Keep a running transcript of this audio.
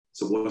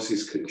So what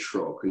is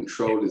control?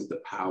 Control is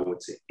the power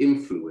to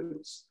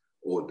influence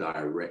or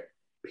direct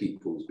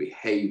people's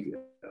behavior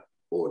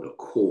or the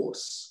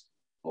course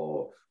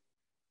of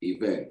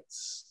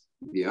events.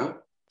 Yeah?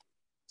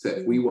 So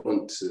if we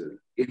want to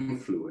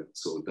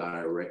influence or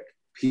direct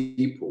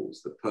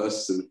peoples, the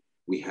person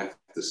we have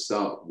to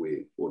start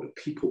with, or the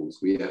peoples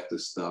we have to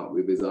start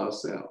with, is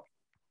ourselves.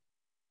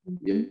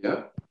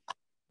 Yeah?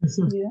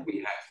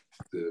 We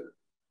have to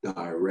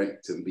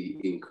direct and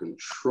be in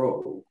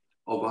control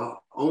of our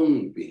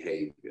own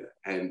behavior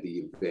and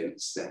the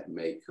events that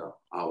make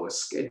up our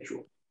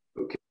schedule.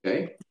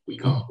 Okay? We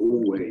can't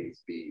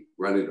always be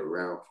running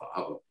around for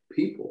other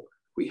people.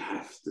 We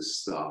have to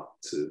start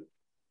to,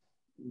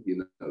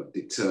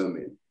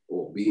 determine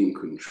or be in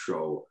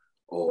control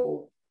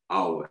of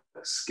our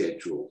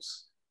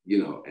schedules,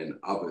 and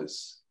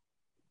others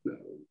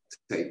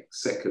take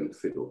second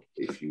fiddle,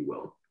 if you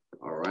will.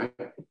 All right.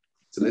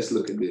 So let's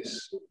look at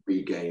this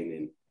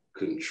regaining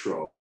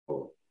control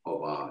of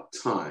our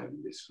time,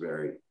 this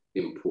very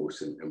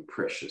important and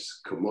precious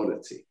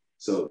commodity.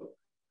 So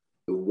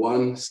the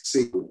one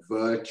single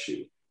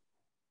virtue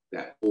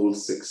that all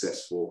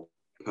successful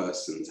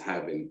persons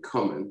have in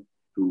common,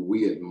 who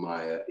we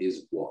admire,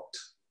 is what?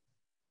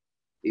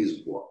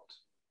 Is what?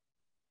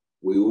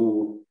 We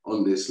all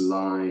on this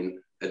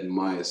line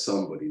admire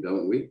somebody,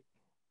 don't we?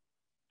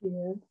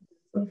 Yeah.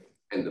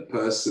 And the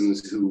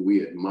persons who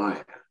we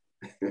admire,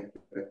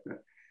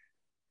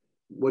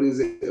 what is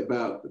it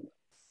about them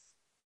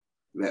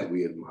that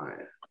we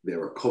admire?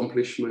 Their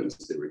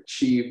accomplishments, their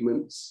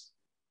achievements.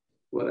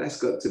 Well, that's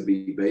got to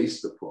be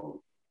based upon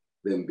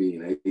them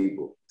being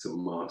able to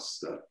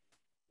master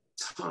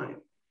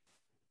time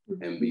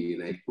and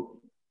being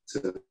able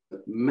to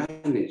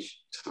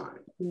manage time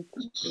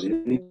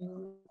and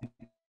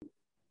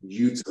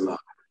utilize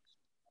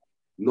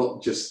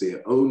not just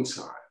their own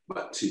time,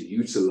 but to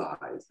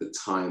utilize the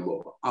time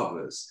of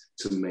others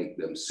to make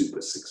them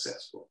super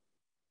successful.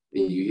 Are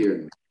you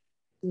hearing me?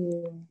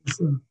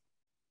 Yeah.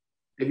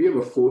 Have you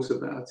ever thought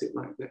about it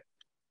like that?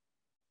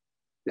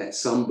 That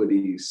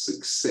somebody's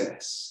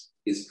success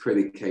is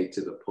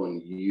predicated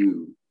upon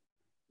you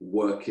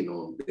working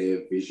on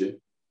their vision.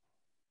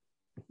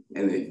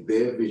 And if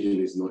their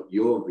vision is not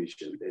your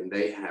vision, then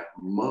they have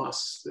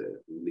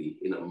masterly,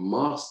 in a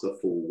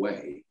masterful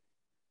way,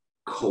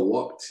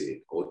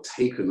 co-opted or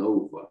taken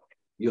over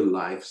your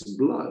life's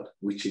blood,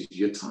 which is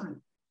your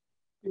time.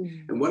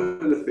 And one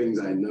of the things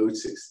I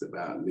noticed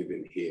about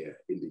living here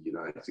in the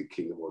United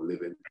Kingdom, or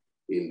living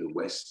in the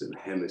Western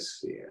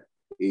Hemisphere,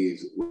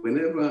 is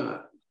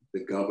whenever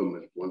the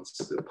government wants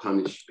to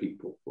punish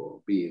people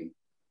for being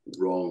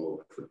wrong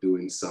or for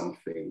doing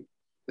something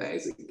that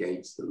is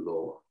against the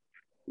law,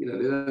 they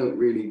don't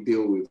really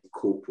deal with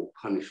corporal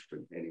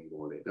punishment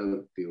anymore. They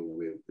don't deal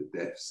with the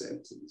death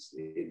sentence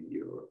in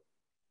Europe.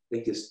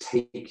 They just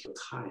take your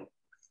time.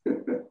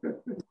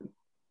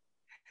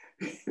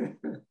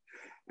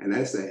 And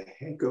that's a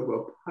heck of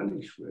a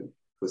punishment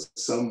for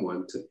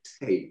someone to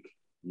take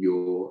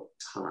your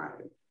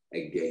time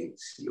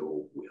against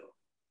your will.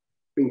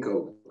 Think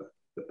over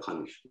the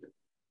punishment,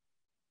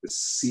 the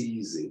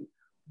seizing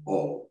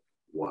of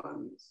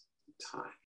one's time.